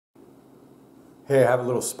Hey, I have a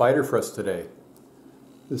little spider for us today.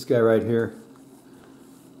 This guy right here.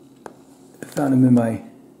 I found him in my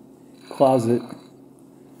closet.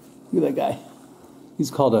 Look at that guy. He's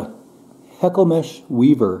called a HACKLEMESH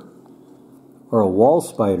weaver, or a wall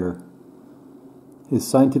spider. His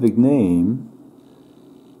scientific name,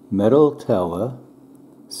 Metalltella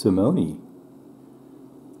simoni.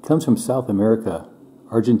 Comes from South America,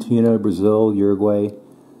 Argentina, Brazil, Uruguay.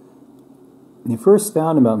 And they first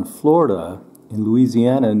found him out in Florida, in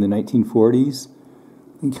Louisiana in the 1940s,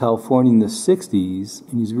 in California in the 60s,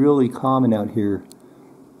 and he's really common out here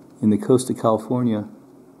in the coast of California.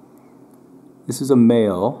 This is a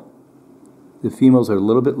male. The females are a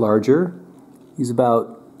little bit larger. He's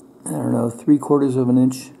about, I don't know, 3/4 of an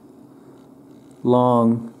inch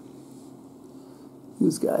long.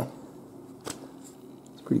 This guy.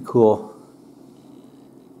 It's pretty cool.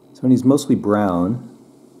 So he's mostly brown.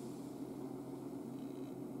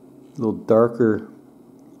 A little darker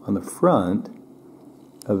on the front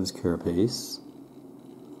of his carapace,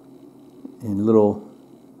 and a little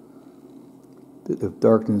bit of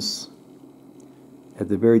darkness at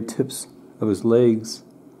the very tips of his legs.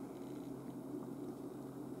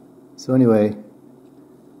 So anyway,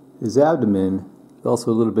 his abdomen is also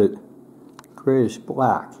a little bit grayish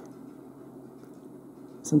black.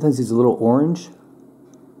 Sometimes he's a little orange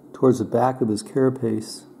towards the back of his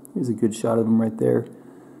carapace. Here's a good shot of him right there.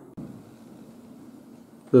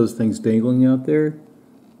 Those things dangling out there,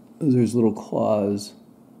 those are his little claws.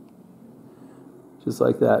 Just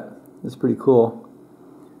like that. That's pretty cool.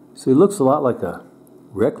 So he looks a lot like a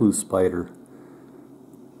recluse spider.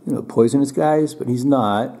 You know, poisonous guys, but he's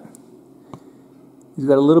not. He's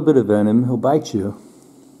got a little bit of venom. He'll bite you.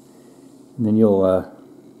 And then you'll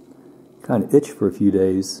kind of itch for a few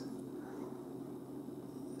days.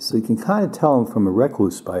 So you can kind of tell him from a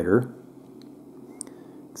recluse spider.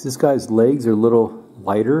 Because this guy's legs are a little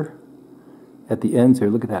lighter at the ends here.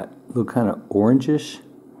 Look at that. A little kind of orangish.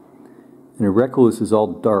 And a recluse is all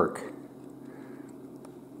dark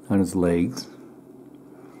on his legs.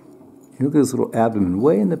 And look at his little abdomen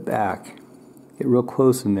way in the back. Get real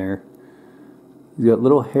close in there. He's got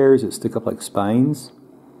little hairs that stick up like spines.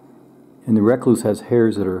 And the recluse has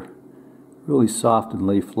hairs that are really soft and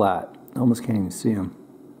lay flat. Almost can't even see them.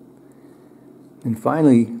 And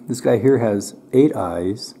finally, this guy here has 8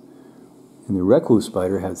 eyes. And the recluse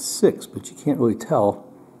spider has 6, but you can't really tell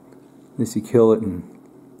unless you kill it and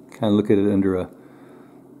kind of look at it under a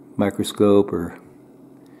microscope or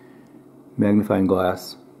magnifying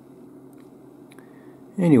glass.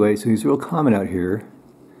 Anyway, so he's real common out here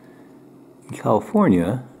in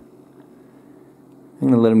California. I'm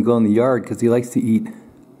going to let him go in the yard because he likes to eat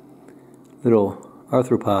little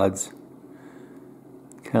arthropods,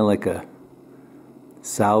 kind of like a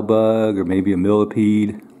sow bug or maybe a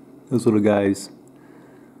millipede. Those little guys.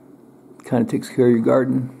 Kind of takes care of your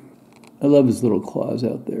garden. I love his little claws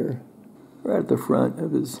out there, right at the front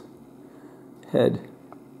of his head.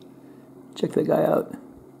 Check that guy out.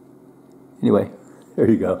 Anyway, there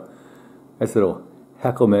you go. Nice little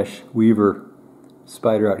HACKLEMESH weaver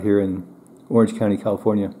spider out here in Orange County,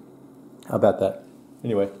 California. How about that?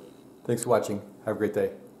 Anyway, thanks for watching. Have a great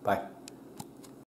day. Bye.